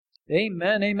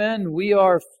Amen, amen. We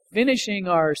are finishing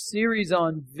our series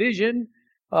on vision,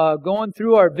 going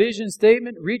through our vision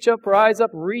statement, reach up, rise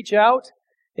up, reach out.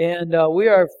 And we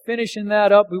are finishing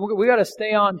that up. We got to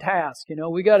stay on task,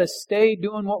 We got to stay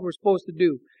doing what we're supposed to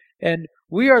do. And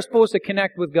we are supposed to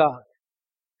connect with God.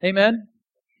 Amen?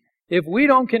 If we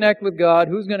don't connect with God,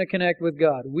 who's going to connect with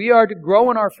God? We are to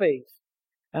grow in our faith,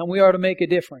 and we are to make a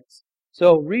difference.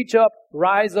 So reach up,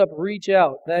 rise up, reach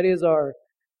out. That is our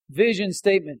vision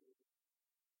statement.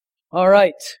 All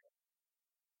right.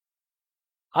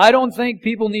 I don't think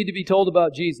people need to be told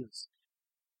about Jesus.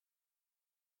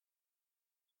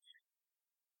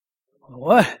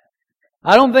 What?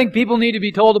 I don't think people need to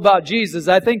be told about Jesus.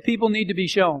 I think people need to be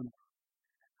shown.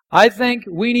 I think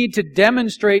we need to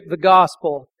demonstrate the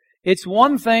gospel. It's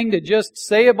one thing to just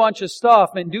say a bunch of stuff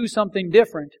and do something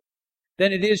different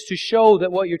than it is to show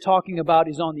that what you're talking about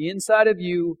is on the inside of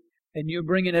you and you're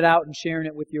bringing it out and sharing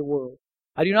it with your world.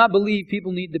 I do not believe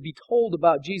people need to be told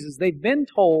about Jesus. They've been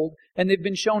told and they've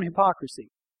been shown hypocrisy.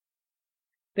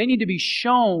 They need to be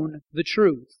shown the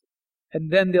truth. And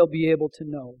then they'll be able to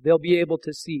know. They'll be able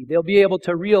to see. They'll be able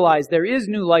to realize there is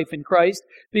new life in Christ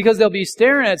because they'll be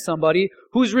staring at somebody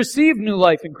who's received new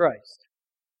life in Christ.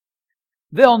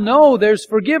 They'll know there's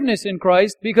forgiveness in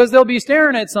Christ because they'll be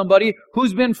staring at somebody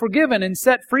who's been forgiven and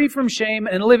set free from shame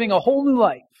and living a whole new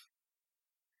life.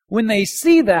 When they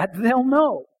see that, they'll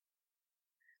know.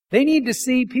 They need to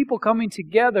see people coming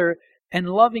together and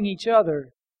loving each other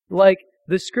like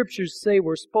the Scriptures say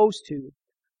we're supposed to.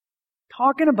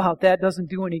 Talking about that doesn't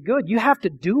do any good. You have to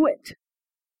do it.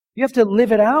 You have to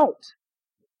live it out.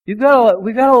 We've got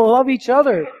to love each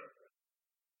other.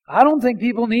 I don't think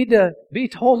people need to be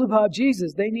told about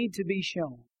Jesus. They need to be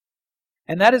shown.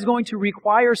 And that is going to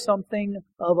require something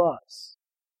of us.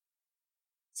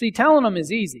 See, telling them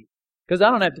is easy because I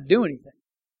don't have to do anything.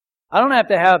 I don't have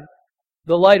to have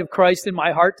the light of Christ in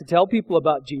my heart to tell people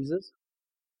about Jesus.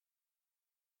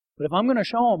 But if I'm going to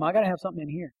show them, I got to have something in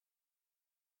here.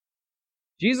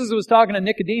 Jesus was talking to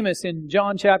Nicodemus in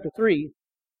John chapter 3,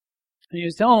 and he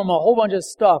was telling him a whole bunch of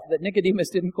stuff that Nicodemus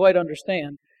didn't quite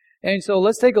understand. And so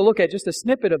let's take a look at just a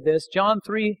snippet of this. John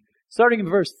 3, starting in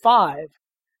verse 5.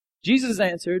 Jesus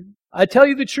answered, I tell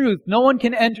you the truth, no one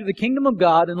can enter the kingdom of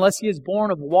God unless he is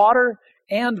born of water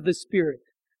and the Spirit.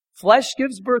 Flesh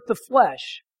gives birth to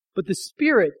flesh, but the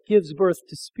Spirit gives birth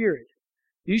to spirit.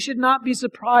 You should not be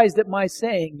surprised at my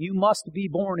saying, you must be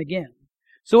born again.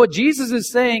 So what Jesus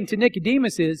is saying to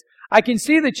Nicodemus is, I can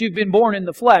see that you've been born in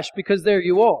the flesh because there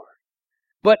you are.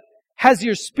 But has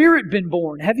your spirit been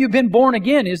born? Have you been born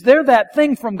again? Is there that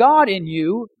thing from God in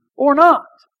you or not?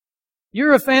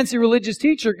 You're a fancy religious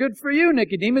teacher. Good for you,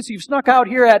 Nicodemus. You've snuck out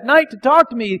here at night to talk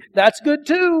to me. That's good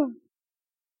too.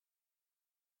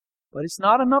 But it's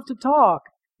not enough to talk.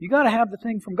 You got to have the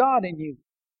thing from God in you.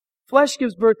 Flesh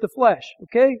gives birth to flesh.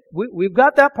 Okay? We've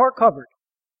got that part covered.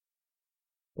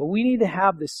 But we need to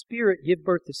have the Spirit give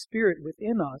birth to spirit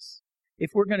within us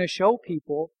if we're going to show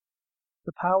people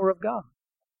the power of God.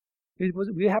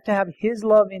 We have to have His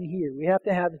love in here. We have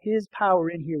to have His power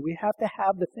in here. We have to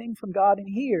have the thing from God in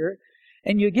here.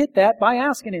 And you get that by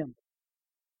asking Him.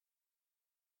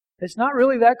 It's not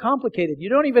really that complicated. You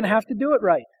don't even have to do it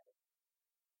right.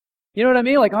 You know what I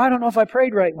mean? Like, I don't know if I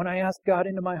prayed right when I asked God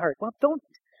into my heart. Well, don't.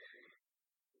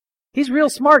 He's real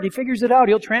smart. He figures it out.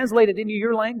 He'll translate it into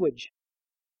your language.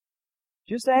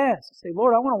 Just ask. Say,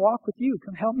 Lord, I want to walk with you.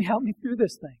 Come help me through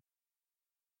this thing.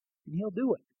 And He'll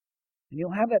do it. And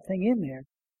you'll have that thing in there.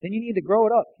 Then you need to grow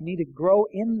it up. You need to grow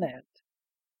in that.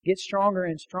 Get stronger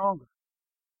and stronger.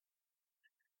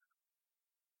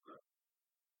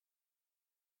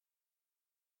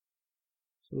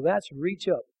 So that's reach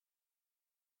up.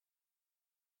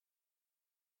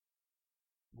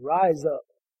 Rise up.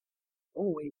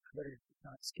 Oh, wait, I better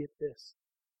not skip this.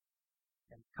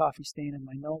 Got a coffee stain in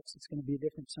my notes. It's going to be a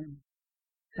different sermon.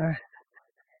 All right.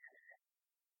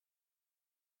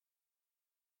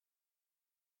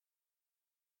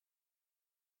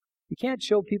 You can't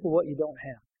show people what you don't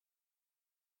have.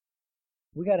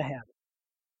 We got to have it.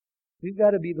 We've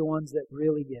got to be the ones that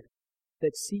really get it,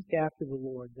 that seek after the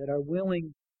Lord, that are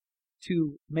willing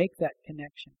to make that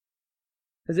connection.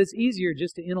 Because it's easier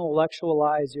just to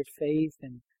intellectualize your faith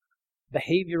and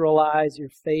behavioralize your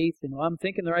faith. And I'm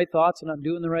thinking the right thoughts and I'm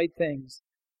doing the right things.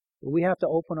 But we have to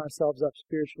open ourselves up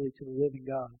spiritually to the living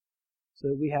God so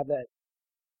that we have that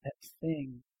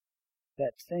thing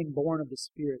born of the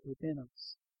Spirit within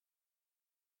us.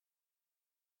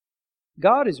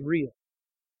 God is real.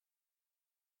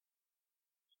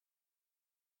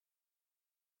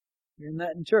 You're in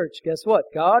that in church. Guess what?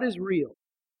 God is real.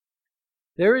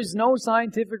 There is no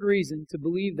scientific reason to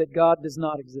believe that God does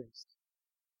not exist.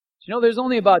 You know, there's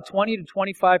only about 20 to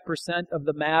 25% of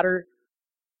the matter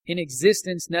in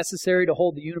existence necessary to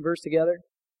hold the universe together.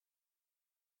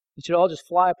 It should all just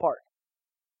fly apart.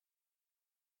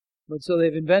 But so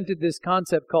they've invented this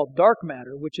concept called dark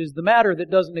matter, which is the matter that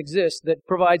doesn't exist, that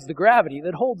provides the gravity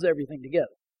that holds everything together.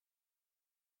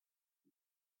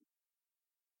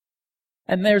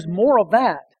 And there's more of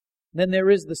that than there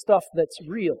is the stuff that's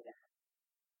real.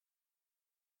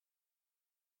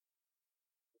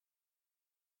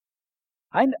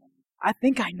 I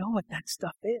think I know what that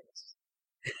stuff is.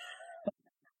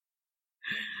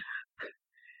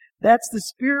 That's the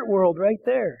spirit world right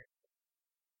there.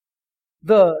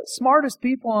 The smartest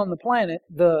people on the planet,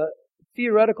 the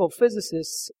theoretical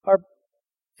physicists, are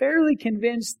fairly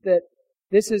convinced that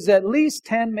this is at least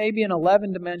 10, maybe an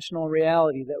 11-dimensional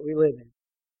reality that we live in.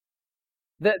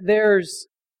 That there's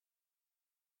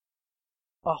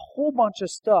a whole bunch of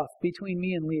stuff between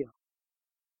me and Leo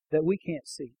that we can't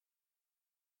see.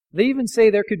 They even say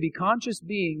there could be conscious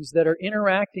beings that are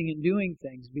interacting and doing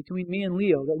things between me and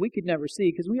Leo that we could never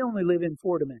see because we only live in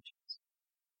 4 dimensions.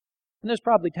 And there's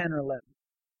probably 10 or 11.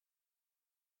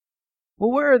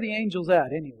 Well, where are the angels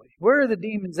at anyway? Where are the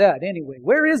demons at anyway?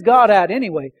 Where is God at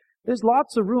anyway? There's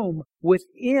lots of room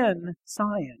within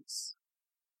science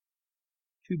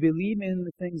to believe in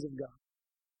the things of God.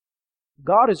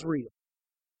 God is real.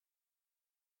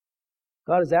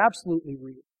 God is absolutely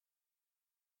real.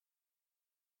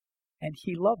 And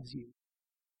He loves you.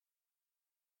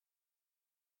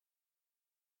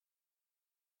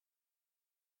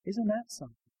 Isn't that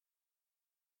something?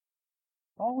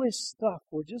 All this stuff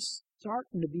we're just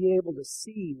starting to be able to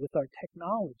see with our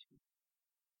technology.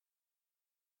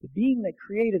 The being that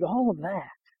created all of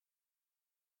that,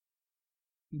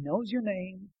 He knows your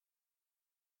name.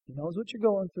 He knows what you're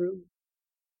going through.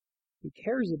 He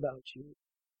cares about you.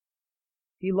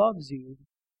 He loves you.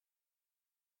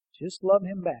 Just love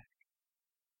Him back.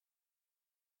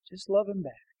 Just love Him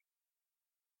back.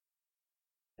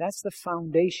 That's the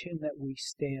foundation that we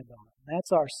stand on.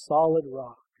 That's our solid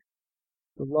rock.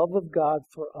 The love of God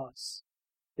for us.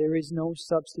 There is no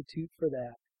substitute for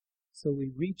that. So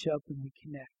we reach up and we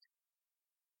connect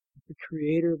with the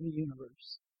Creator of the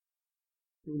universe,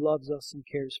 who loves us and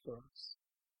cares for us.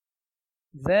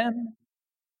 Then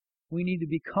we need to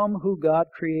become who God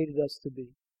created us to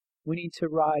be. We need to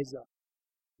rise up.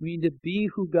 We need to be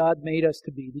who God made us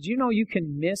to be. Did you know you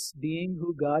can miss being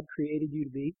who God created you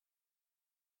to be?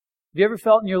 Have you ever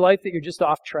felt in your life that you're just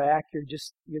off track?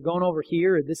 You're going over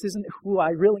here, and this isn't who I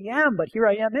really am, but here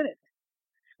I am in it.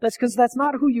 That's because that's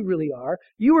not who you really are.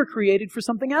 You were created for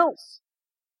something else.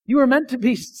 You were meant to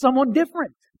be someone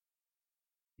different.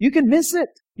 You can miss it.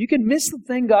 You can miss the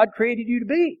thing God created you to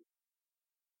be.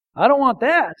 I don't want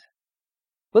that.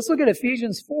 Let's look at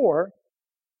Ephesians 4,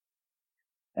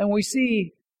 and we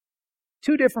see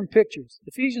 2 different pictures.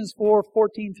 Ephesians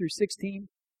 4:14 through 16.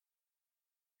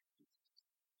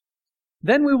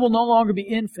 Then we will no longer be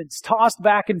infants, tossed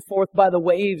back and forth by the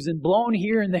waves and blown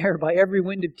here and there by every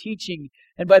wind of teaching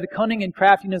and by the cunning and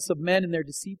craftiness of men and their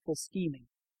deceitful scheming.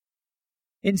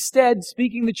 Instead,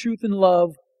 speaking the truth in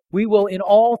love, we will in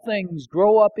all things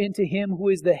grow up into Him who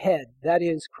is the head, that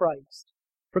is, Christ.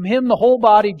 From Him the whole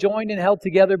body, joined and held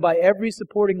together by every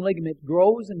supporting ligament,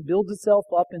 grows and builds itself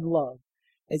up in love,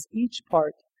 as each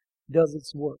part does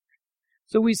its work.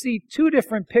 So we see 2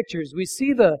 different pictures. We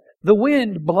see the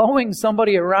wind blowing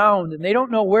somebody around, and they don't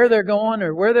know where they're going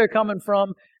or where they're coming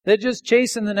from. They're just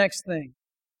chasing the next thing.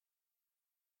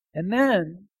 And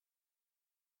then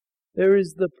there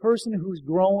is the person who's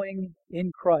growing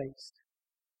in Christ,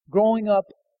 growing up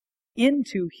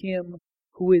into Him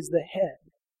who is the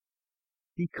head,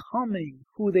 becoming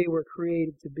who they were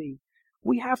created to be.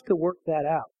 We have to work that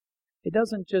out. It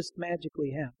doesn't just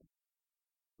magically happen.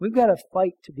 We've got to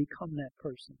fight to become that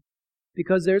person.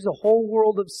 Because there's a whole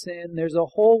world of sin. There's a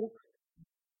whole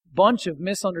bunch of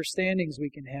misunderstandings we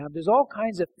can have. There's all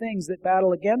kinds of things that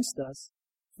battle against us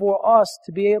for us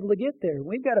to be able to get there.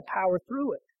 We've got to power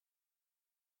through it.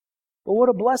 But what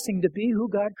a blessing to be who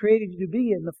God created you to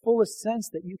be in the fullest sense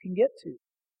that you can get to.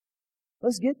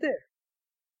 Let's get there.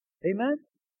 Amen?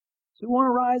 So we want to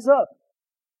rise up.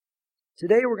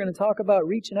 Today we're going to talk about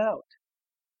reaching out.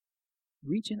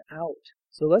 Reaching out.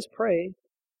 So let's pray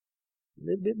a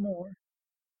little bit more.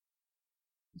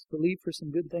 Let's believe for some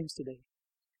good things today.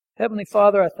 Heavenly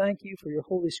Father, I thank You for Your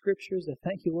Holy Scriptures. I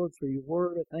thank You, Lord, for Your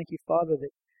Word. I thank You, Father,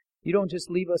 that You don't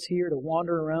just leave us here to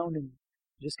wander around and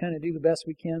just kind of do the best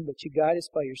we can, but You guide us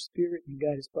by Your Spirit and You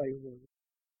guide us by Your Word.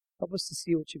 Help us to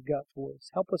see what You've got for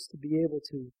us. Help us to be able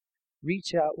to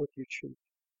reach out with Your truth.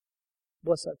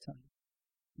 Bless our time.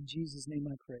 In Jesus' name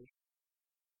I pray.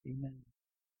 Amen.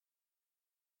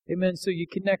 Amen. So you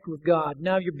connect with God.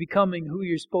 Now you're becoming who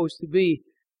you're supposed to be.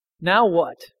 Now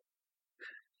what?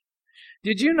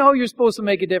 Did you know you're supposed to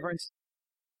make a difference?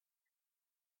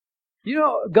 You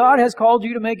know, God has called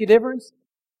you to make a difference.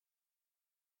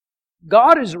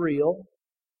 God is real.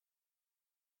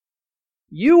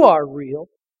 You are real.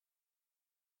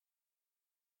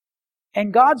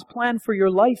 And God's plan for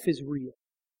your life is real.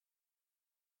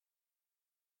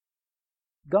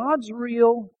 God's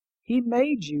real. He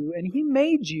made you, and He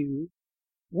made you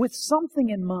with something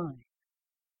in mind.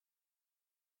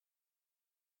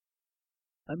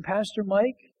 I'm Pastor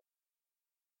Mike.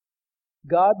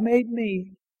 God made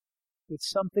me with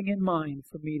something in mind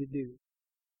for me to do.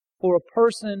 For a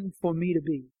person for me to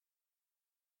be.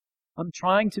 I'm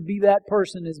trying to be that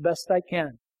person as best I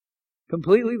can.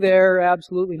 Completely there,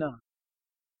 absolutely not.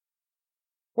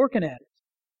 Working at it.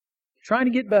 Trying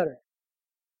to get better.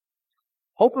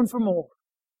 Hoping for more.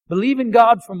 Believing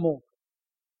God for more.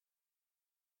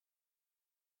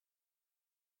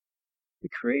 The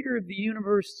Creator of the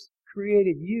universe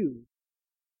created you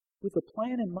with a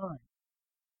plan in mind.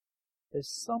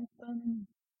 There's something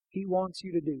He wants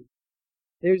you to do.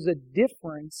 There's a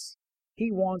difference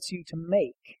He wants you to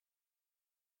make.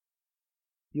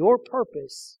 Your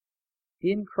purpose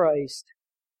in Christ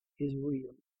is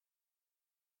real.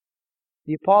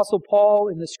 The Apostle Paul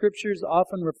in the Scriptures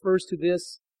often refers to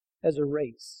this as a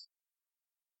race.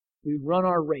 We run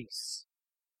our race.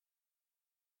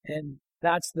 And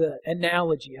that's the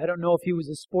analogy. I don't know if he was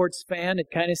a sports fan. It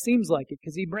kind of seems like it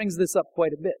because he brings this up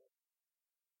quite a bit.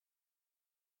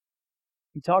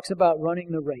 He talks about running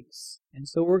the race. And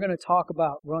so we're going to talk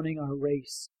about running our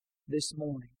race this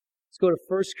morning. Let's go to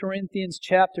 1 Corinthians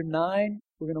chapter 9.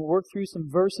 We're going to work through some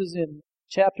verses in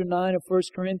chapter 9 of 1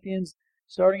 Corinthians,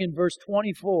 starting in verse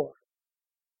 24.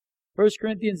 1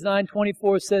 Corinthians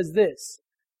 9:24 says this,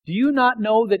 "Do you not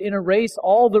know that in a race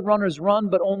all the runners run,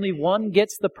 but only one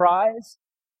gets the prize?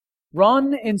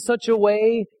 Run in such a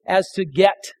way as to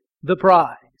get the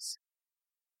prize."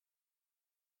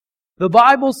 The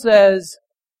Bible says,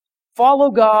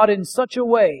 follow God in such a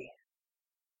way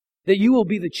that you will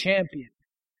be the champion,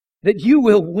 that you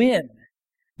will win,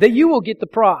 that you will get the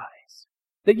prize,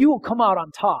 that you will come out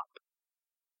on top.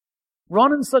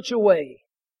 Run in such a way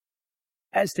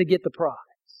as to get the prize.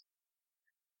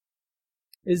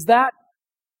 Is that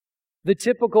the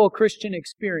typical Christian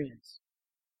experience?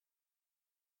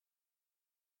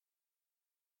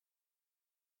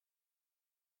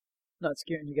 Not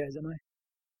scaring you guys, am I?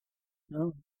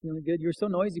 No? Feeling good? You were so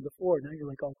noisy before. Now you're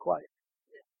like all quiet.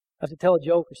 I have to tell a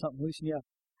joke or something. Loosen you up.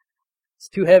 It's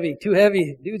too heavy. Too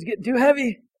heavy. Dude's getting too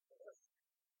heavy.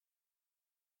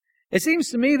 It seems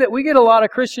to me that we get a lot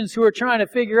of Christians who are trying to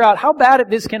figure out how bad at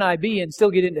this can I be and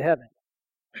still get into heaven.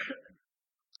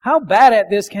 How bad at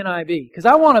this can I be? Because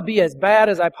I want to be as bad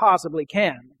as I possibly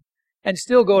can and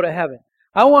still go to heaven.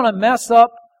 I want to mess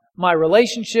up my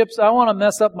relationships. I want to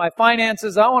mess up my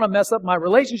finances. I want to mess up my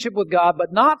relationship with God,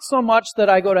 but not so much that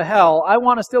I go to hell. I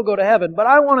want to still go to heaven, but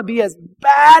I want to be as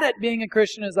bad at being a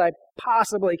Christian as I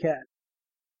possibly can.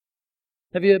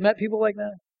 Have you met people like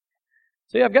that?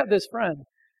 So yeah, I've got this friend.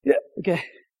 Yeah, okay.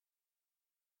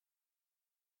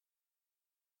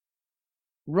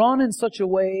 Run in such a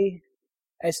way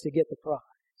as to get the prize.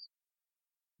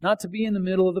 Not to be in the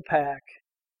middle of the pack,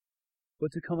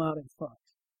 but to come out in front.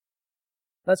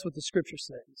 That's what the Scripture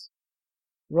says.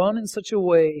 Run in such a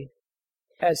way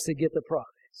as to get the prize.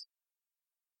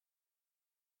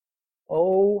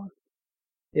 Oh,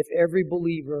 if every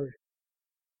believer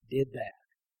did that.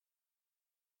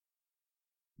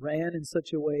 Ran in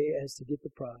such a way as to get the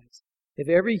prize. If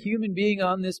every human being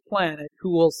on this planet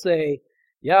who will say,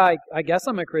 yeah, I guess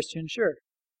I'm a Christian, sure.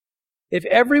 If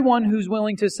everyone who's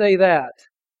willing to say that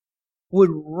would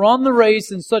run the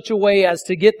race in such a way as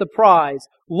to get the prize,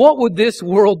 what would this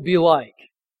world be like?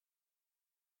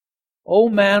 Oh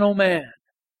man, oh man.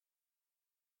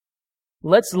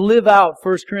 Let's live out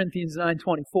 1 Corinthians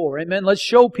 9:24. Amen. Let's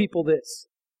show people this.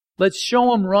 Let's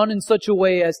show them run in such a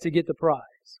way as to get the prize.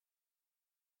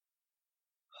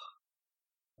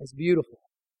 That's beautiful.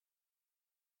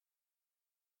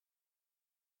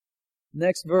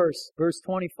 Next verse, verse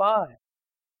 25.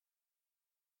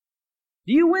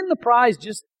 Do you win the prize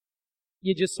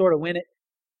you just sort of win it?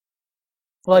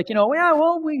 Like, yeah,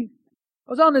 well, I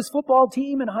was on this football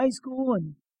team in high school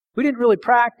and we didn't really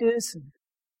practice.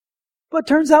 But it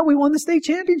turns out we won the state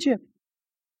championship.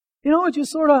 It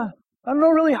just sort of, I don't know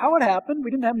really how it happened.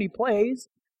 We didn't have any plays.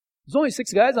 There's only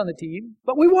 6 guys on the team,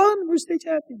 but we won. We're state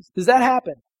champions. Does that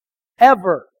happen?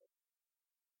 Ever?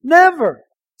 Never.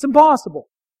 It's impossible.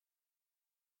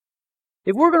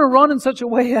 If we're going to run in such a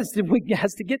way as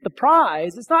to get the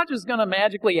prize, it's not just going to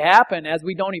magically happen as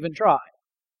we don't even try.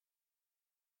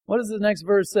 What does the next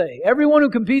verse say? Everyone who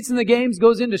competes in the games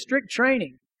goes into strict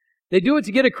training. They do it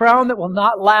to get a crown that will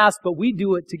not last, but we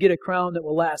do it to get a crown that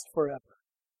will last forever.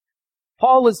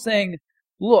 Paul is saying,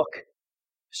 look,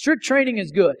 strict training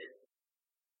is good.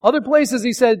 Other places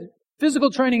he said,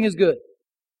 physical training is good.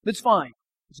 It's fine.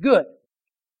 It's good.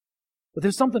 But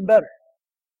there's something better.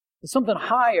 There's something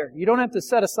higher. You don't have to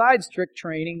set aside strict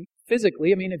training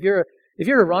physically. I mean, if you're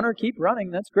a runner, keep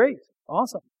running. That's great.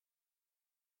 Awesome.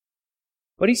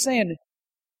 But he's saying,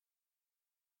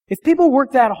 if people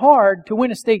work that hard to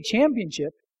win a state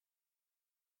championship,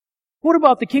 what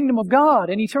about the kingdom of God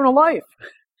and eternal life?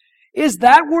 Is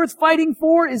that worth fighting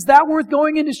for? Is that worth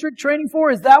going into strict training for?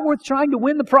 Is that worth trying to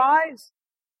win the prize?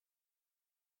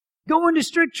 Go into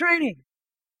strict training.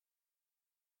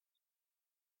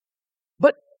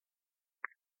 But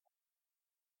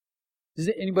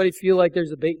does anybody feel like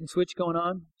there's a bait and switch going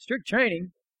on? Strict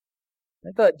training? I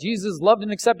thought Jesus loved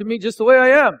and accepted me just the way I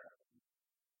am.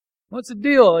 What's the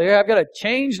deal? Yeah, I've got to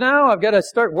change now? I've got to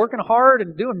start working hard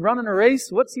and running a race?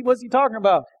 What's he talking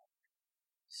about?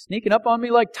 Sneaking up on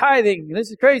me like tithing. This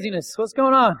is craziness. What's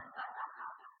going on?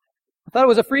 I thought it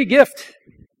was a free gift.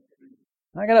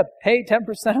 I got to pay 10%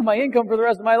 of my income for the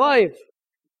rest of my life.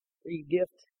 Free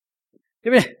gift.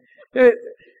 You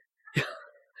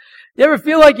ever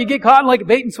feel like you get caught in like a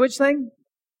bait and switch thing?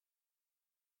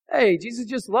 Hey, Jesus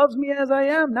just loves me as I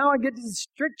am. Now I get this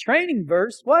strict training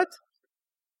verse. What?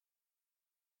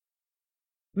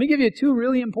 Let me give you two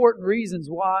really important reasons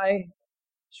why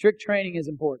strict training is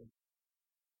important.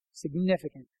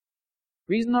 Significant.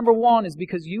 Reason number one is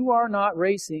because you are not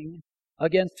racing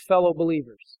against fellow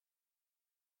believers.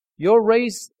 Your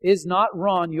race is not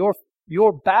run. Your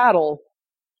battle,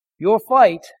 your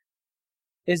fight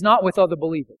is not with other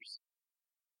believers.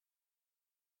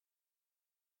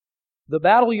 The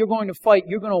battle you're going to fight,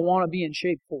 you're going to want to be in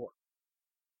shape for.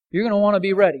 You're going to want to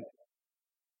be ready.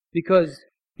 Because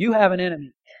you have an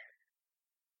enemy.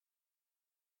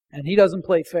 And he doesn't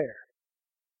play fair.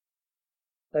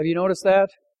 Have you noticed that?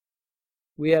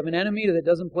 We have an enemy that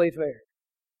doesn't play fair.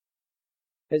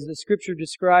 As the Scripture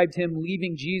described him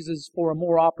leaving Jesus for a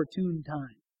more opportune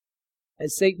time.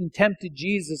 As Satan tempted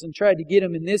Jesus and tried to get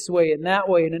him in this way and that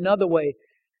way and another way.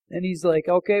 And he's like,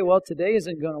 okay, well, today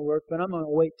isn't going to work, but I'm going to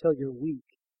wait till you're weak.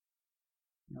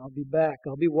 And I'll be back.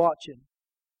 I'll be watching.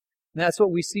 And that's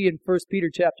what we see in 1 Peter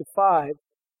chapter 5.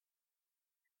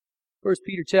 1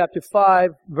 Peter chapter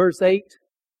 5, verse 8.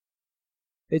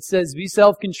 It says, be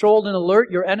self-controlled and alert.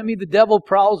 Your enemy, the devil,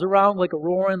 prowls around like a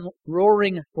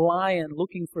roaring lion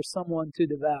looking for someone to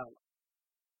devour.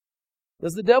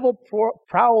 Does the devil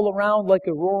prowl around like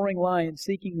a roaring lion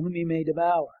seeking whom he may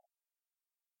devour?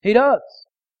 He does.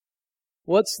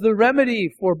 What's the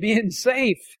remedy for being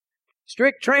safe?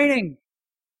 Strict training.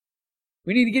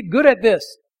 We need to get good at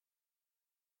this.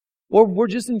 Or we're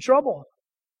just in trouble.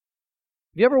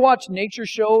 Have you ever watched nature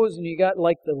shows and you got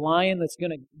like the lion that's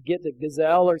going to get the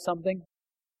gazelle or something?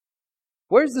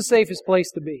 Where's the safest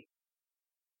place to be?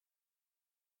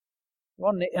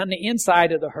 On the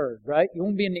inside of the herd, right? You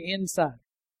won't be in the inside.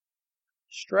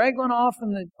 Straggling off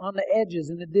on the edges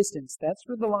in the distance. That's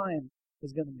where the lion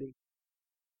is going to be.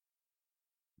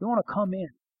 You want to come in.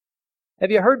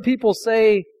 Have you heard people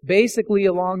say basically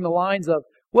along the lines of,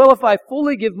 well, if I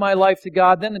fully give my life to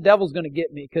God, then the devil's going to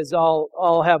get me because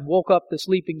I'll have woke up the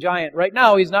sleeping giant. Right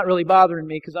now, he's not really bothering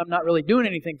me because I'm not really doing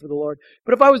anything for the Lord.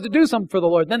 But if I was to do something for the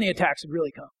Lord, then the attacks would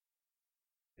really come.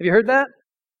 Have you heard that?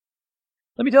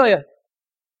 Let me tell you,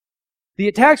 the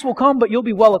attacks will come, but you'll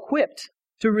be well equipped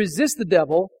to resist the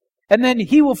devil, and then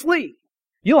he will flee.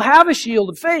 You'll have a shield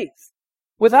of faith.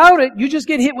 Without it, you just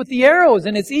get hit with the arrows,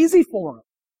 and it's easy for him.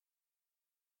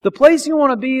 The place you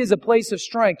want to be is a place of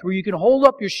strength where you can hold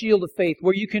up your shield of faith,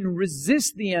 where you can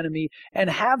resist the enemy and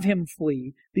have him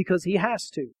flee because he has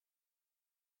to.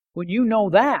 When you know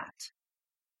that,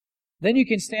 then you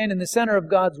can stand in the center of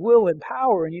God's will and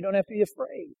power and you don't have to be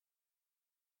afraid.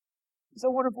 It's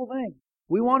a wonderful thing.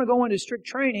 We want to go into strict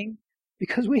training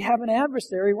because we have an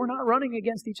adversary. We're not running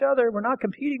against each other. We're not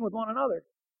competing with one another.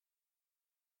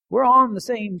 We're on the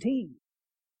same team.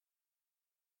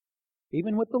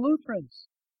 Even with the Lutherans.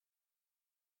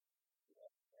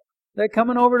 They're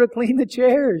coming over to clean the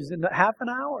chairs in half an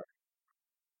hour.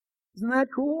 Isn't that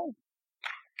cool?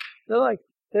 They're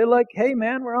like, hey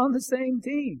man, we're on the same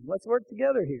team. Let's work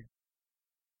together here.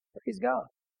 Praise God.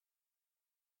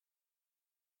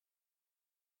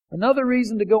 Another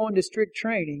reason to go into strict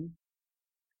training,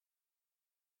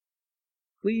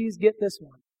 please get this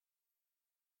one.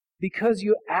 Because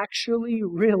you actually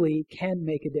really can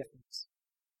make a difference.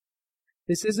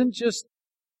 This isn't just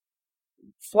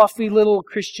fluffy little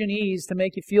Christianese to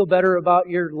make you feel better about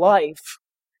your life.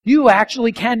 You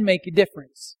actually can make a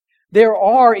difference. There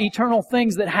are eternal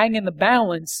things that hang in the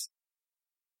balance,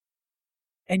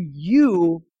 and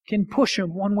you can push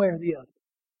them one way or the other.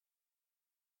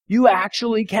 You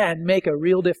actually can make a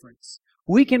real difference.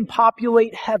 We can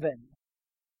populate heaven,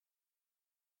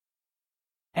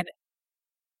 and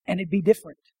it'd be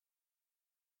different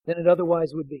than it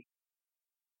otherwise would be.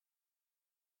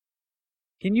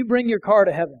 Can you bring your car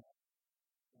to heaven?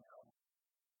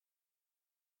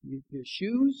 Your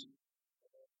shoes?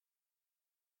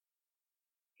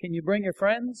 Can you bring your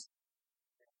friends?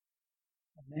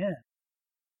 Oh, man,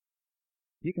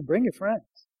 you can bring your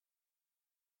friends.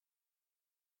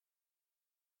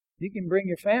 You can bring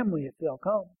your family if they'll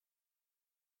come.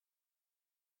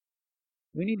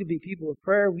 We need to be people of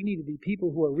prayer. We need to be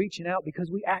people who are reaching out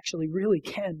because we actually really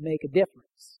can make a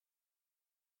difference.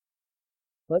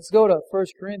 Let's go to 1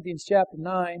 Corinthians chapter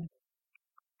 9.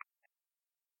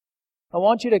 I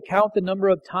want you to count the number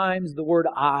of times the word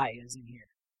I is in here.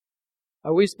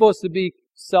 Are we supposed to be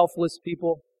selfless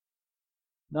people?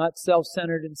 Not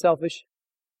self-centered and selfish?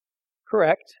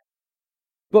 Correct.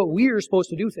 But we are supposed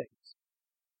to do things.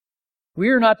 We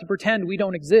are not to pretend we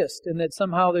don't exist and that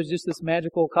somehow there's just this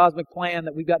magical cosmic plan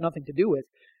that we've got nothing to do with.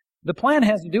 The plan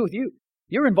has to do with you.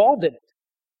 You're involved in it.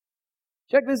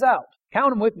 Check this out.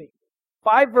 Count them with me.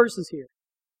 5 verses here.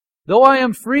 Though I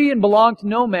am free and belong to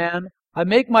no man, I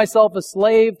make myself a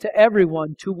slave to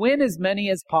everyone to win as many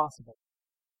as possible.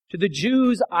 To the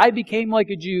Jews, I became like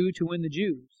a Jew to win the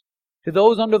Jews. To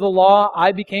those under the law,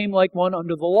 I became like one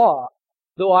under the law,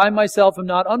 though I myself am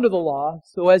not under the law,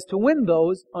 so as to win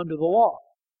those under the law.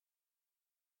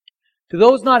 To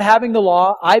those not having the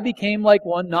law, I became like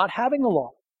one not having the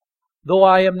law, though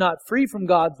I am not free from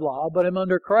God's law, but am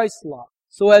under Christ's law,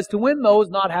 so as to win those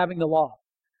not having the law.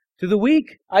 To the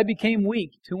weak, I became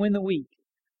weak to win the weak.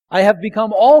 I have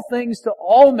become all things to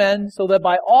all men, so that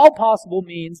by all possible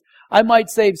means I might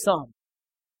save some.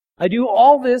 I do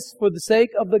all this for the sake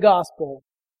of the gospel,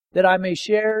 that I may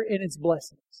share in its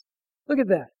blessings. Look at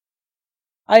that.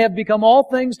 I have become all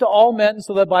things to all men,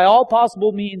 so that by all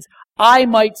possible means I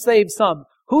might save some.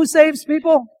 Who saves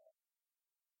people?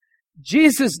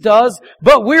 Jesus does,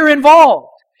 but we're involved.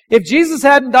 If Jesus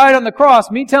hadn't died on the cross,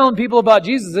 me telling people about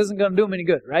Jesus isn't going to do them any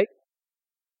good, right?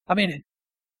 I mean,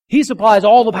 He supplies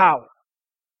all the power.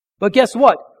 But guess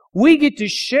what? We get to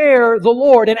share the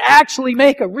Lord and actually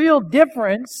make a real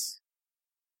difference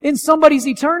in somebody's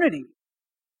eternity.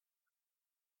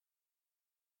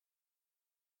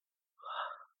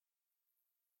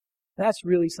 That's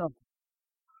really something.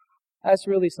 That's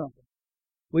really something.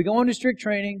 We go into strict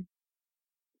training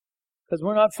because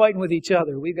we're not fighting with each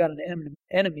other. We've got an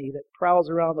enemy that prowls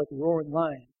around like a roaring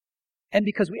lion. And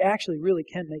because we actually really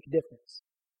can make a difference.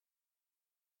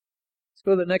 Let's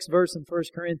go to the next verse in 1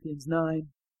 Corinthians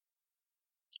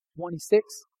 9:26.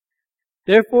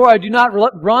 Therefore I do not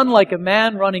run like a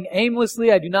man running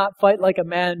aimlessly. I do not fight like a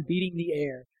man beating the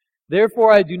air.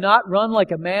 Therefore I do not run like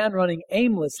a man running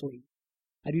aimlessly.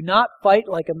 I do not fight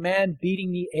like a man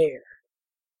beating the air.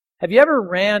 Have you ever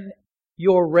ran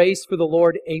your race for the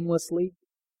Lord aimlessly?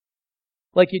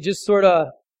 Like you just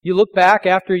you look back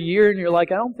after a year and you're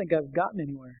like, I don't think I've gotten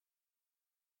anywhere.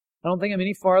 I don't think I'm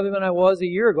any farther than I was a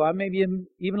year ago. I maybe am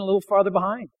even a little farther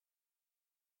behind.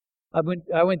 I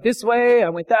went this way, I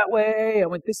went that way, I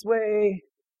went this way.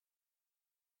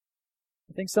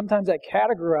 I think sometimes that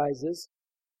categorizes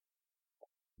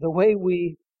the way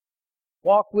we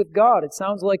walk with God. It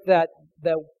sounds like that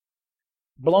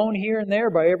blown here and there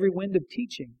by every wind of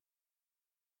teaching.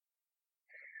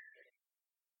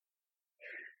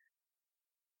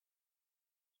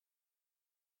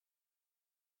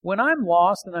 When I'm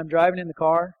lost and I'm driving in the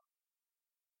car,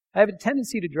 I have a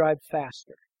tendency to drive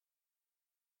faster.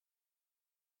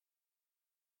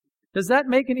 Does that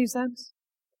make any sense?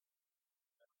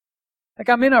 Like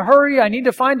I'm in a hurry, I need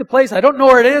to find the place, I don't know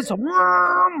where it is, so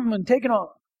I'm taking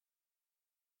off.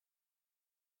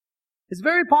 It's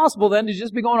very possible then to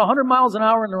just be going 100 miles an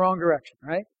hour in the wrong direction,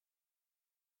 right?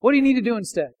 What do you need to do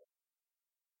instead?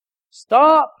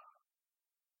 Stop.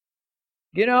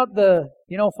 Get out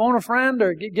phone a friend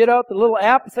or get out the little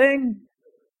app thing.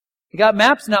 You got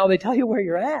maps now, they tell you where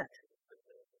you're at.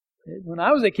 When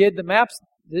I was a kid, the maps,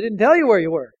 they didn't tell you where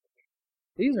you were.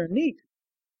 These are neat.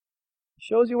 It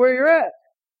shows you where you're at.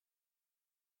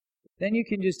 Then you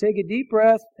can just take a deep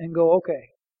breath and go, okay,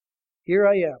 here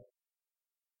I am.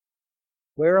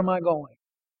 Where am I going?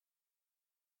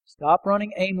 Stop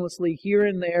running aimlessly here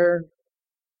and there.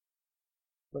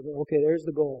 But okay, there's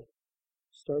the goal.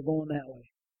 Start going that way.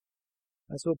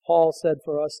 That's what Paul said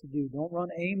for us to do. Don't run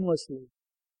aimlessly.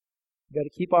 We've got to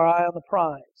keep our eye on the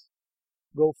prize.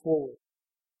 Go forward.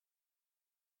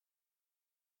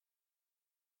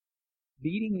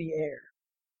 Beating the air.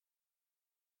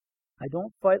 I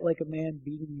don't fight like a man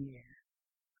beating the air.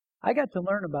 I got to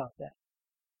learn about that.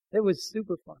 It was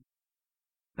super fun.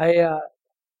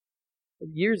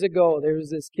 Years ago, there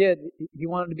was this kid, he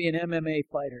wanted to be an MMA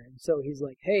fighter. And so he's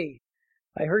like, hey,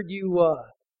 I heard you were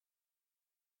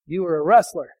a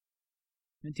wrestler.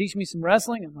 And teach me some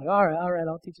wrestling? I'm like, all right,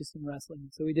 I'll teach you some wrestling.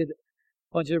 And so we did a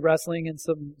bunch of wrestling and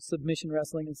some submission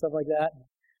wrestling and stuff like that. And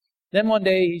then one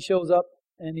day he shows up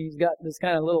and he's got this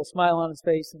kind of little smile on his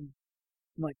face. And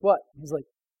I'm like, what? He's like,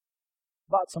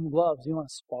 bought some gloves. You want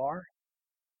to spar?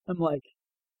 I'm like,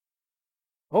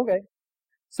 okay.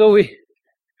 So we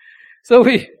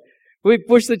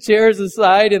pushed the chairs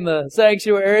aside in the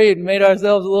sanctuary and made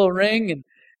ourselves a little ring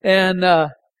and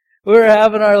we were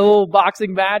having our little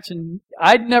boxing match, and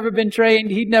I'd never been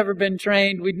trained. He'd never been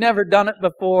trained. We'd never done it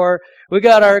before. We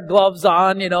got our gloves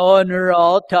on, and we're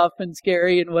all tough and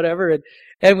scary and whatever.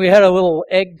 And we had a little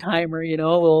egg timer, a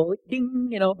little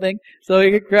ding, thing. So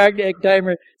we cracked the egg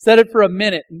timer, set it for a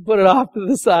minute, and put it off to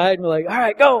the side. And we're like, all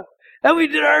right, go. And we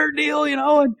did our deal,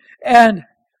 and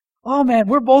oh man,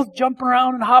 we're both jumping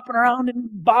around and hopping around and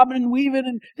bobbing and weaving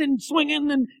and then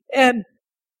swinging and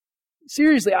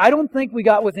seriously, I don't think we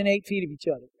got within 8 feet of each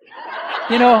other.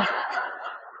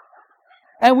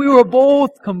 And we were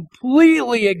both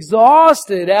completely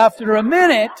exhausted after a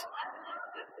minute.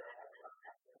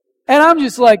 And I'm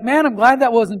just like, man, I'm glad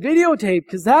that wasn't videotaped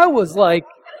because that was like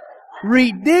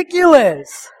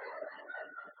ridiculous.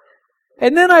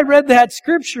 And then I read that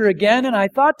scripture again and I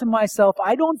thought to myself,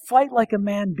 I don't fight like a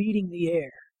man beating the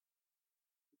air.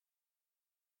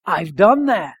 I've done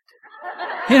that.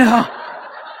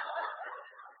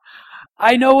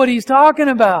 I know what he's talking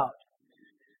about.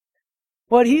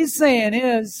 What he's saying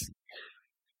is,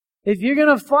 if you're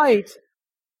going to fight,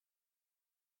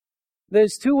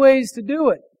 there's two ways to do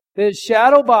it. There's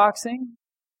shadow boxing,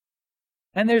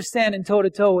 and there's standing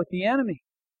toe-to-toe with the enemy.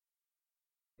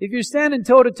 If you're standing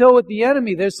toe-to-toe with the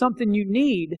enemy, there's something you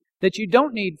need that you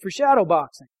don't need for shadow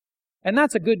boxing. And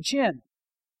that's a good chin.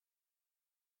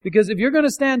 Because if you're going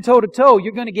to stand toe-to-toe,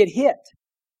 you're going to get hit.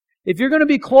 If you're going to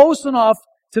be close enough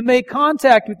to make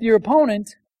contact with your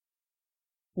opponent,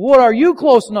 what are you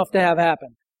close enough to have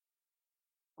happen?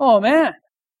 Oh man,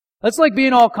 that's like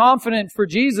being all confident for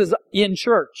Jesus in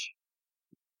church.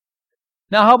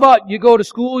 Now how about you go to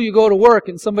school, you go to work,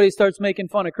 and somebody starts making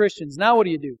fun of Christians. Now what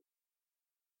do?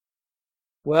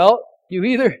 Well, you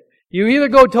either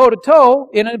go toe-to-toe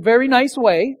in a very nice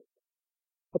way,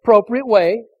 appropriate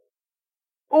way,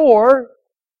 or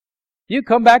you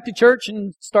come back to church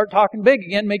and start talking big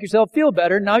again, make yourself feel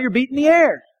better. Now you're beating the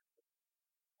air.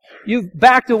 You've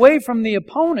backed away from the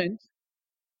opponent,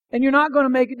 and you're not going to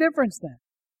make a difference then.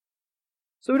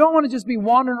 So we don't want to just be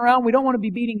wandering around. We don't want to be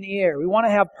beating the air. We want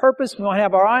to have purpose. We want to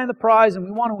have our eye on the prize, and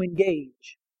we want to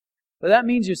engage. But that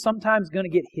means you're sometimes going to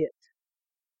get hit.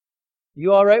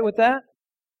 You all right with that?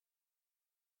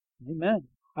 Amen.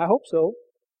 I hope so.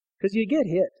 Because you get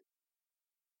hit.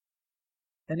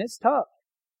 And it's tough.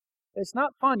 It's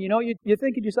not fun. You're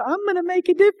thinking to yourself, I'm going to make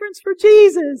a difference for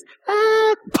Jesus.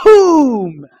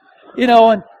 Boom!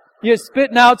 And you're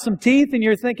spitting out some teeth and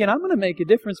you're thinking, I'm going to make a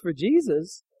difference for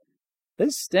Jesus.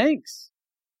 This stinks.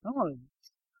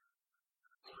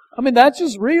 That's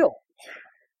just real.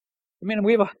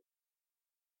 We have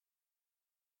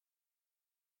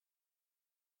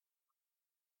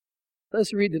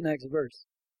Let's read the next verse.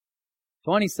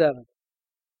 27.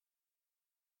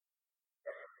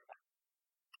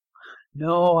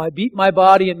 No, I beat my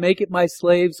body and make it my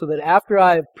slave so that after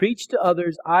I have preached to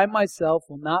others, I myself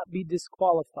will not be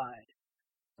disqualified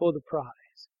for the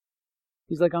prize.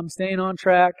 He's like, I'm staying on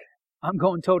track. I'm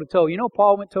going toe-to-toe.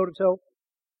 Paul went toe-to-toe?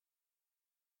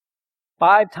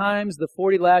 5 times the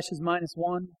 40 lashes minus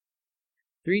 1.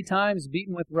 3 times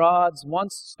beaten with rods.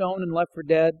 Once stoned and left for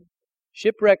dead.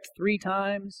 Shipwrecked 3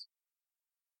 times.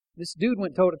 This dude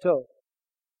went toe-to-toe.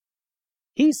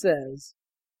 He says,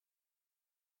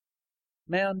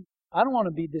 man, I don't want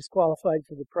to be disqualified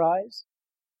for the prize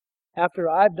after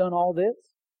I've done all this.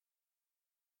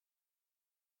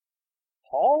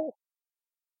 Paul?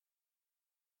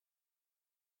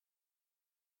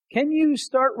 Can you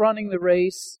start running the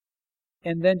race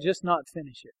and then just not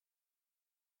finish it?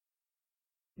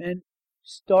 And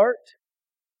start,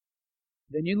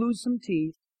 then you lose some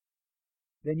teeth,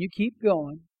 then you keep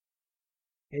going,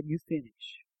 and you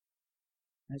finish.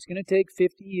 And it's going to take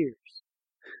 50 years.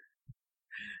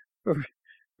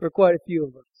 For quite a few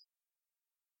of us.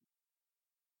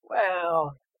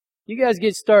 Well, You guys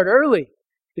get started early.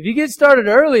 If you get started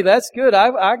early, that's good.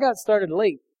 I got started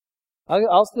late.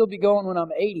 I'll still be going when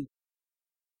I'm 80.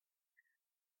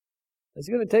 It's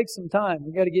going to take some time.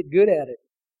 We got to get good at it.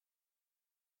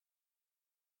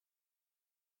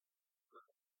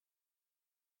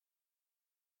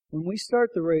 When we start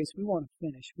the race, we want to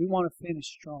finish. We want to finish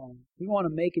strong. We want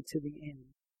to make it to the end.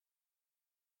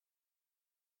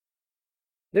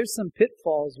 There's some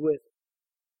pitfalls with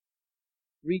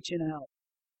reaching out,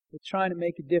 with trying to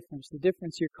make a difference, the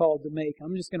difference you're called to make.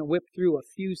 I'm just going to whip through a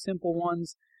few simple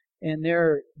ones, and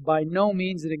they're by no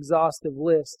means an exhaustive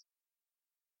list.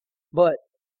 But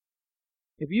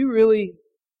if you really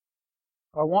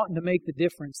are wanting to make the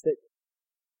difference that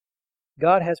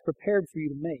God has prepared for you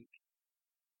to make,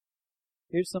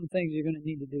 here's some things you're going to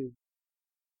need to do.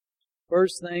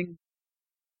 First thing,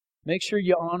 make sure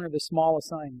you honor the small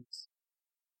assignments.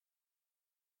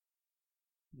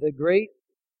 The great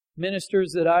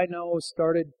ministers that I know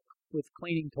started with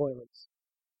cleaning toilets.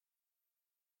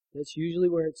 That's usually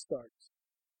where it starts.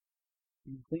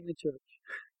 You clean the church.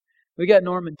 We got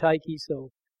Norman Tyke,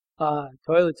 so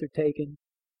toilets are taken.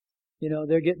 You know,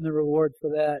 they're getting the reward for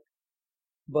that.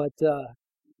 But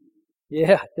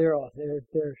yeah, they're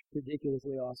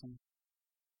ridiculously awesome.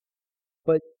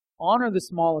 But honor the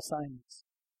small assignments.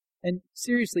 And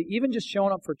seriously, even just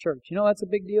showing up for church, you know that's a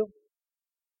big deal.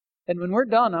 And when we're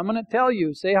done, I'm going to tell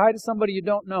you, say hi to somebody you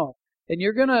don't know. And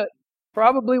you're going to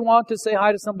probably want to say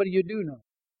hi to somebody you do know.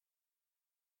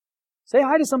 Say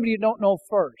hi to somebody you don't know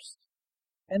first.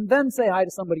 And then say hi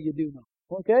to somebody you do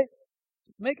know. Okay?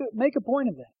 Make a point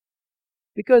of that.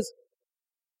 Because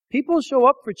people show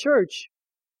up for church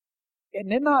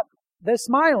and they're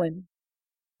smiling,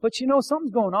 but you know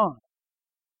something's going on.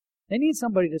 They need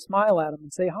somebody to smile at them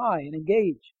and say hi and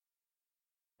engage.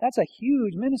 That's a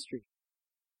huge ministry.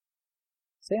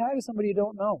 Say hi to somebody you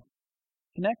don't know.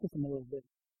 Connect with them a little bit.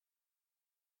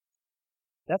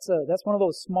 That's one of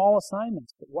those small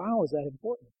assignments, but wow, is that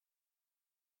important.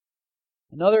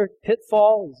 Another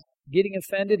pitfall is getting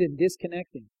offended and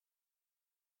disconnecting.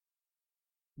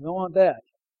 We don't want that.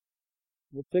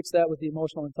 We'll fix that with the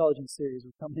emotional intelligence series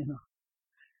we're coming in on.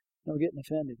 No getting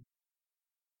offended.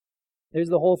 There's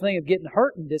the whole thing of getting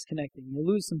hurt and disconnecting. You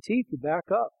lose some teeth, you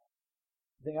back up.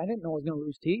 You think, I didn't know I was going to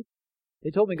lose teeth. They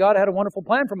told me God had a wonderful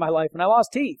plan for my life, and I lost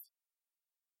teeth.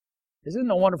 This isn't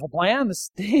a wonderful plan. This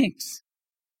stinks.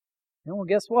 You know, well,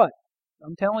 guess what?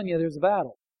 I'm telling you, there's a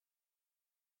battle.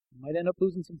 You might end up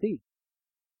losing some teeth.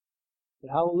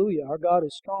 But hallelujah, our God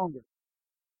is stronger.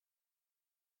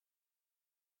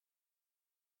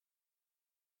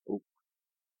 Ooh.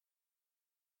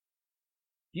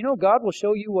 You know, God will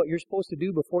show you what you're supposed to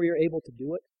do before you're able to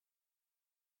do it.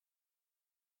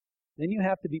 Then you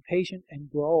have to be patient and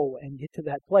grow and get to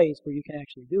that place where you can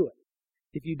actually do it.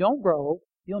 If you don't grow,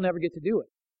 you'll never get to do it.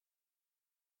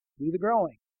 Do the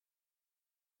growing.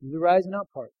 Do the rising up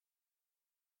part.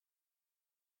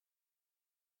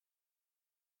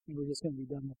 And we're just going to be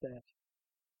done with that.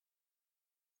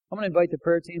 I'm going to invite the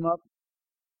prayer team up.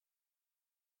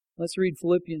 Let's read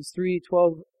Philippians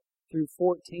 3:12 through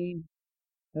 14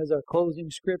 as our closing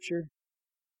scripture.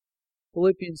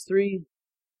 Philippians 3,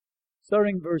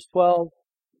 starting verse 12.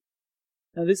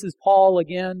 Now this is Paul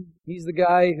again. He's the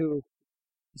guy who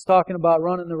is talking about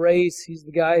running the race. He's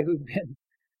the guy who'd been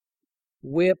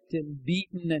whipped and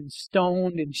beaten and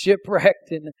stoned and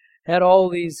shipwrecked and had all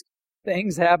these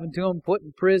things happen to him, put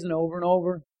in prison over and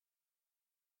over.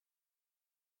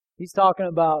 He's talking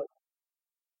about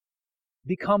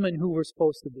becoming who we're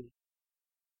supposed to be.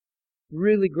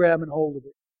 Really grabbing hold of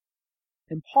it.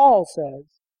 And Paul says,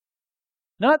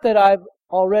 not that I've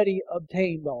already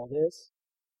obtained all this,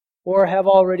 or have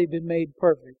already been made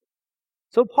perfect.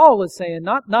 So Paul is saying,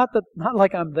 not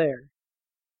like I'm there.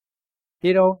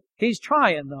 You know, he's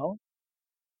trying though.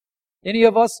 Any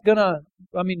of us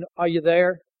are you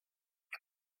there?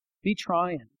 Be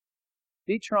trying.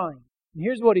 Be trying. And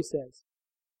here's what he says.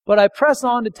 But I press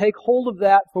on to take hold of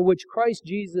that for which Christ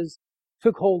Jesus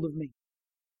took hold of me.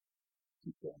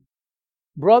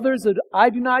 Brothers, I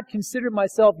do not consider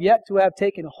myself yet to have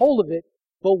taken hold of it,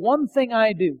 but one thing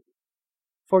I do,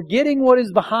 forgetting what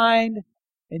is behind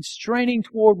and straining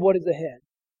toward what is ahead.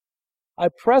 I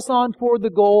press on toward the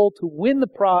goal to win the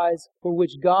prize for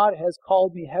which God has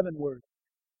called me heavenward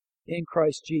in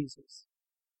Christ Jesus.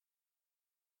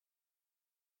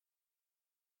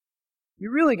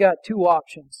 You really got two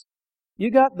options.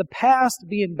 You got the past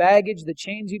being baggage that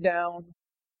chains you down,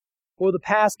 or the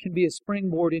past can be a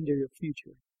springboard into your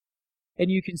future.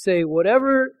 And you can say,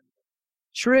 whatever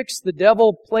tricks the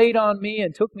devil played on me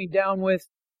and took me down with,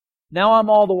 now I'm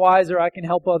all the wiser. I can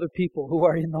help other people who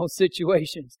are in those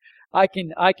situations. I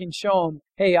can show them,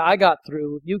 hey, I got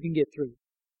through, you can get through.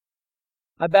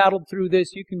 I battled through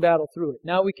this, you can battle through it.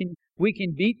 Now we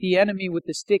can beat the enemy with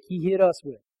the stick he hit us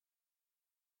with.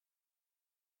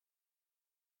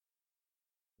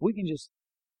 We can just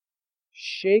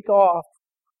shake off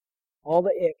all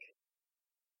the ick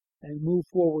and move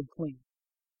forward clean.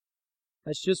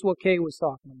 That's just what Kay was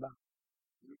talking about.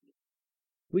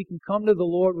 We can come to the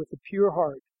Lord with a pure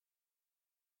heart.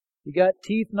 You got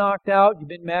teeth knocked out, you've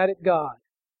been mad at God.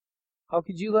 How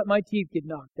could you let my teeth get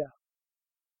knocked out?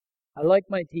 I like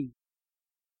my teeth.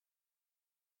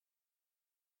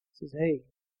 He says, hey,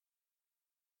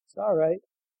 it's all right.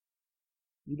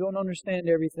 You don't understand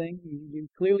everything. You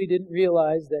clearly didn't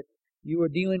realize that you were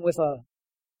dealing with a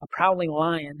prowling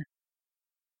lion.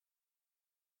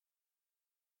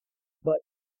 But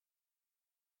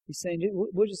he's saying,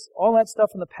 we'll just, all that stuff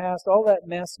in the past, all that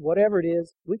mess, whatever it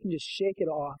is, we can just shake it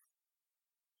off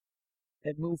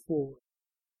and move forward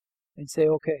and say,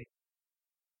 okay,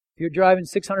 if you're driving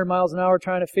 600 miles an hour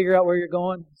trying to figure out where you're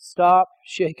going, stop,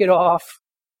 shake it off,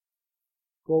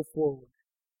 go forward.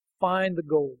 Find the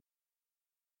goal.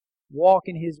 Walk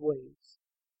in His ways.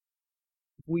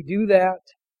 If we do that,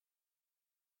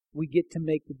 we get to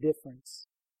make the difference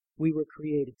we were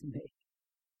created to make.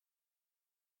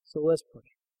 So let's pray.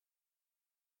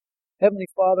 Heavenly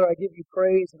Father, I give you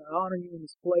praise and I honor you in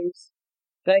this place.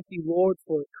 Thank you, Lord,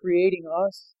 for creating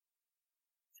us.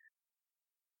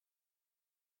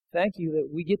 Thank you that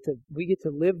we get to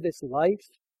live this life.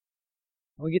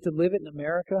 We get to live it in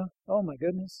America. Oh my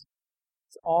goodness.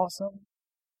 It's awesome.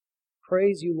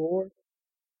 Praise you, Lord.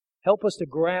 Help us to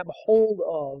grab hold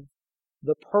of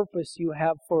the purpose you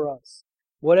have for us.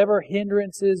 Whatever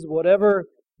hindrances, whatever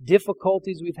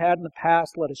difficulties we've had in the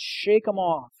past, let us shake them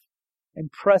off and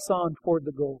press on toward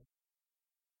the goal.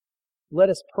 Let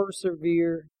us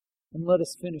persevere and let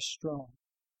us finish strong.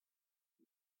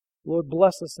 Lord,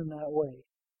 bless us in that way.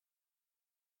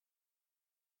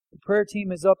 The prayer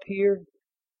team is up here.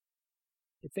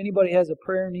 If anybody has a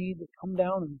prayer need, come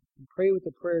down and pray with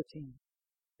the prayer team.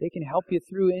 They can help you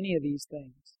through any of these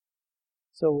things.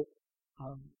 So,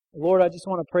 Lord, I just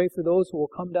want to pray for those who will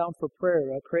come down for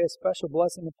prayer. I pray a special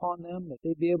blessing upon them, that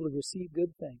they be able to receive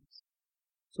good things.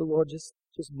 So, Lord, just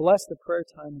bless the prayer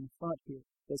time in the front here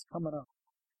that's coming up.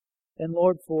 And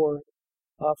Lord, for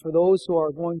those who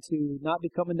are going to not be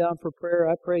coming down for prayer,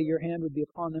 I pray your hand would be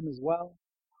upon them as well.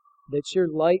 That your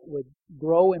light would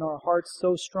grow in our hearts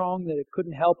so strong that it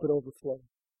couldn't help but overflow.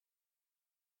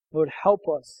 Lord, help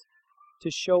us to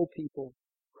show people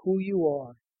who you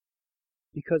are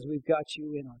because we've got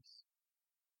you in us.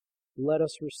 Let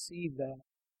us receive that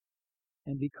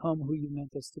and become who you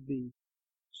meant us to be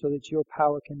so that your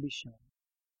power can be shown.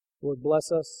 Lord,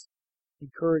 bless us,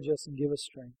 encourage us, and give us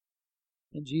strength.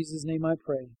 In Jesus' name I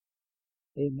pray.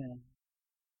 Amen.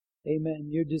 Amen.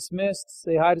 You're dismissed.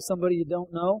 Say hi to somebody you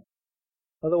don't know.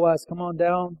 Otherwise, come on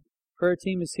down. Prayer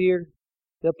team is here.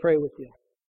 They'll pray with you.